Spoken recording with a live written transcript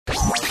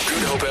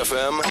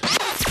FM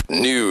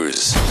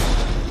News.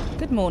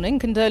 Good morning.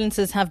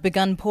 Condolences have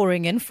begun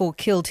pouring in for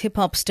killed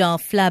hip-hop star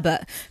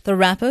Flabba. The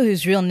rapper,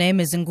 whose real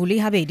name is Nkuli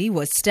Habedi,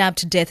 was stabbed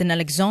to death in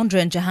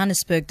Alexandra in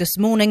Johannesburg this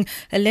morning,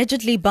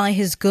 allegedly by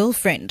his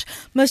girlfriend.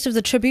 Most of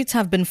the tributes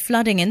have been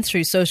flooding in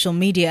through social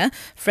media.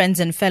 Friend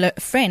and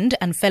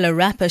fellow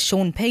rapper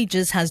Sean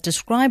Pages has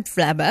described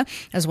Flabba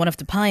as one of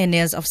the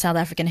pioneers of South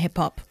African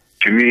hip-hop.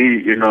 To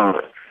me,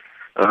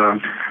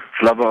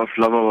 Flabba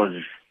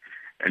was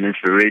an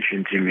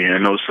inspiration to me,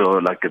 and also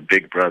like a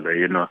big brother,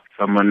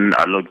 someone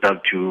I looked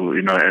up to,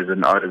 as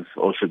an artist,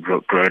 also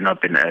growing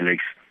up in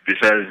Alex.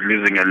 Besides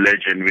losing a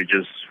legend,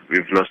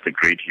 we've lost a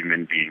great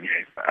human being.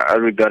 I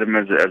regard him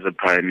as a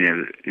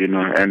pioneer,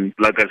 and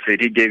like I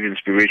said, he gave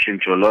inspiration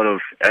to a lot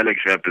of Alex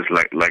rappers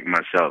like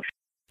myself.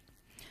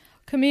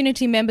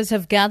 Community members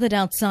have gathered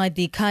outside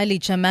the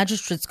Khayelitsha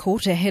Magistrates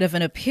Court ahead of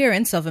an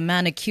appearance of a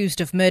man accused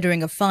of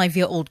murdering a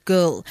 5-year-old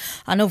girl.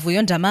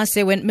 Anovuyo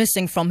Ndamase went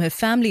missing from her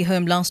family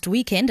home last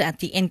weekend at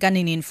the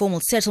Nkanini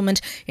informal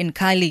settlement in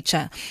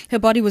Khayelitsha. Her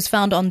body was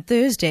found on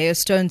Thursday, a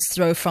stone's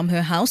throw from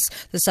her house.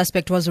 The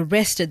suspect was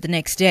arrested the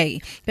next day.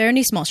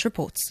 Berenice Moss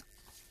reports.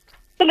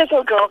 The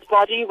little girl's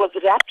body was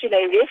wrapped in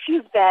a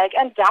refuse bag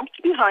and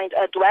dumped behind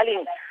a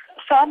dwelling.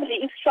 The family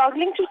is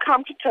struggling to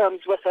come to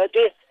terms with her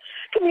death.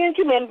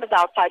 Community members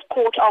outside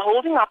court are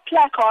holding up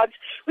placards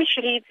which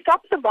read,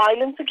 "Stop the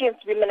violence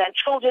against women and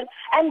children,"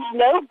 and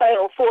 "No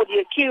bail for the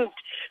accused."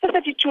 The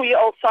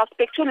 32-year-old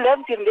suspect who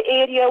lives in the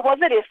area was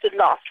arrested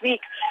last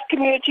week.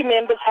 Community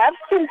members have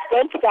since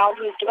burnt down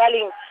his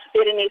dwelling.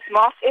 Berenice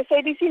Moss,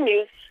 SABC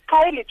News,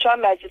 Khayelitsha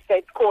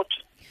Magistrates Court.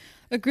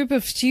 A group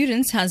of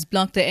students has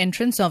blocked the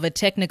entrance of a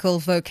technical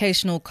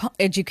vocational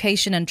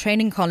education and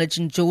training college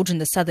in George in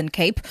the Southern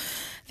Cape.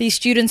 These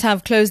students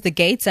have closed the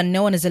gates and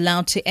no one is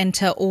allowed to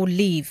enter or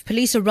leave.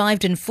 Police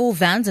arrived in 4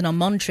 vans and are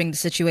monitoring the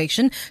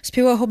situation.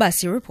 Spiwa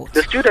Hobasi reports.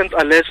 The students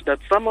allege that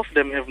some of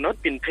them have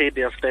not been paid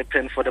their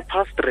stipend for the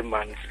past 3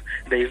 months.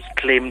 They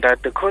claim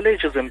that the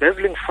college is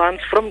embezzling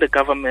funds from the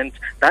government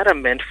that are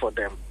meant for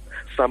them.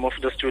 Some of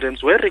the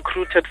students were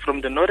recruited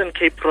from the Northern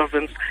Cape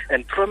province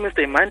and promised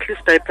a monthly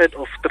stipend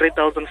of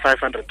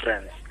 3,500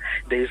 rands.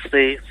 They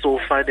say so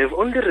far they've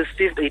only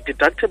received a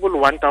deductible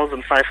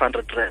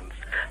 1,500 rands.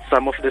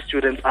 Some of the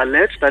students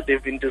allege that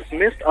they've been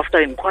dismissed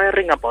after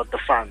inquiring about the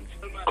funds.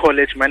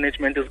 College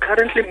management is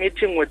currently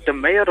meeting with the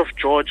mayor of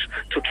George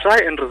to try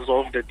and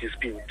resolve the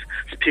dispute.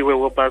 Spiwe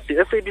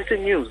Wobasi, SABC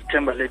News,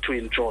 Thembaletu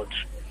in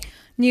George.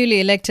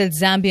 Newly elected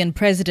Zambian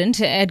President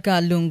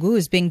Edgar Lungu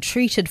is being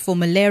treated for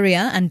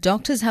malaria and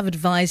doctors have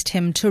advised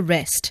him to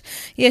rest.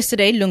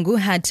 Yesterday, Lungu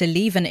had to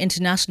leave an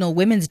International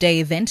Women's Day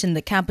event in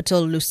the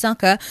capital,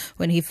 Lusaka,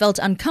 when he felt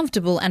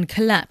uncomfortable and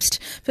collapsed.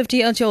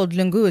 58-year-old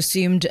Lungu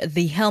assumed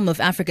the helm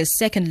of Africa's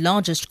second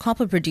largest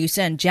copper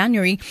producer in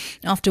January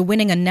after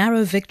winning a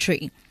narrow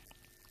victory.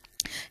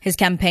 His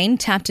campaign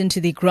tapped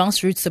into the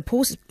grassroots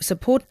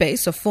support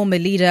base of former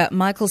leader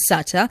Michael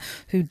Sata,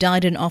 who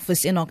died in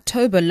office in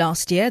October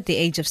last year at the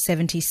age of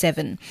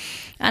 77.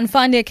 And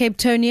finally, Cape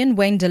Townian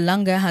Wayne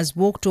DeLange has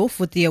walked off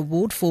with the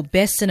award for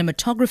Best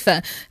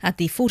Cinematographer at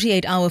the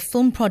 48-hour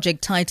film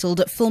project titled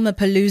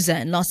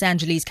Filmapalooza in Los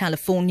Angeles,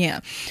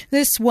 California.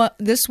 This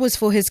was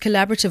for his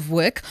collaborative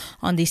work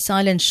on the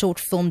silent short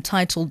film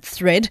titled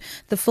Thread.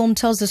 The film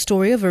tells the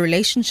story of a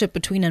relationship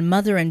between a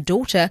mother and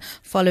daughter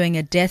following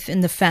a death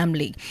in the family.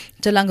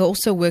 DeLange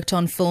also worked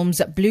on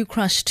films Blue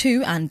Crush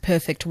 2 and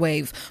Perfect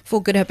Wave. For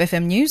Good Hope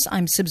FM News,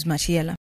 I'm Sibs Matiela.